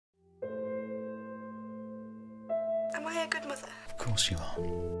Am I a good mother? Of course you are.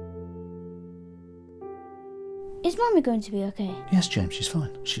 Is Mummy going to be okay? Yes, James, she's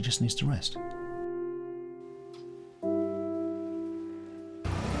fine. She just needs to rest.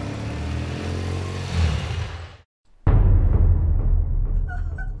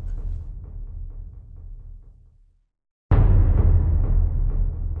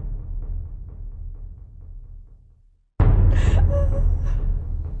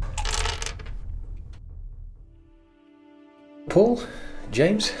 Paul,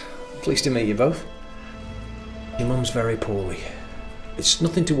 James, pleased to meet you both. Your mum's very poorly. It's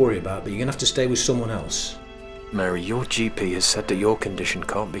nothing to worry about, but you're going to have to stay with someone else. Mary, your GP has said that your condition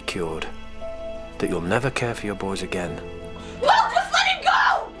can't be cured. That you'll never care for your boys again. Well, just let him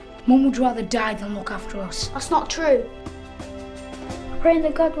go! Mum would rather die than look after us. That's not true. I'm praying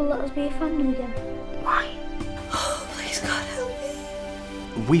that God will let us be a family again. Why? Oh, please, God, help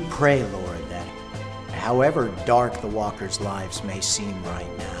me. We pray, Lord, that however dark the walkers' lives may seem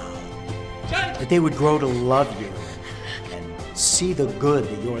right now, that they would grow to love you and see the good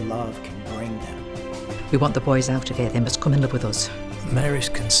that your love can bring them. We want the boys out of here. They must come and live with us. Mary's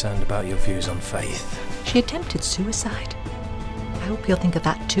concerned about your views on faith. She attempted suicide. I hope you'll think of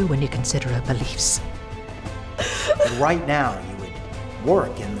that too when you consider her beliefs. But right now, you would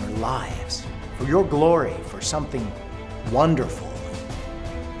work in their lives for your glory, for something wonderful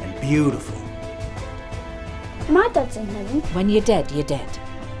and beautiful. My dad's in heaven. When you're dead, you're dead.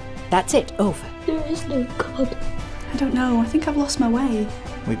 That's it, over. There is no God. I don't know. I think I've lost my way.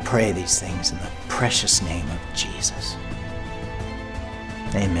 We pray these things in the precious name of Jesus.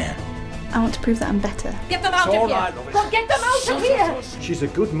 Amen. I want to prove that I'm better. Get them out of here! Well, get them out of here! She's a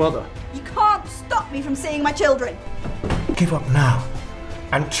good mother. You can't stop me from seeing my children. Give up now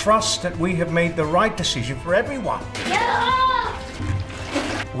and trust that we have made the right decision for everyone.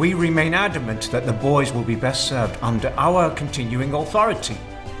 We remain adamant that the boys will be best served under our continuing authority.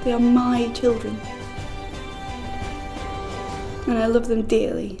 They are my children. And I love them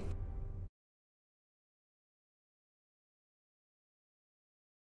dearly.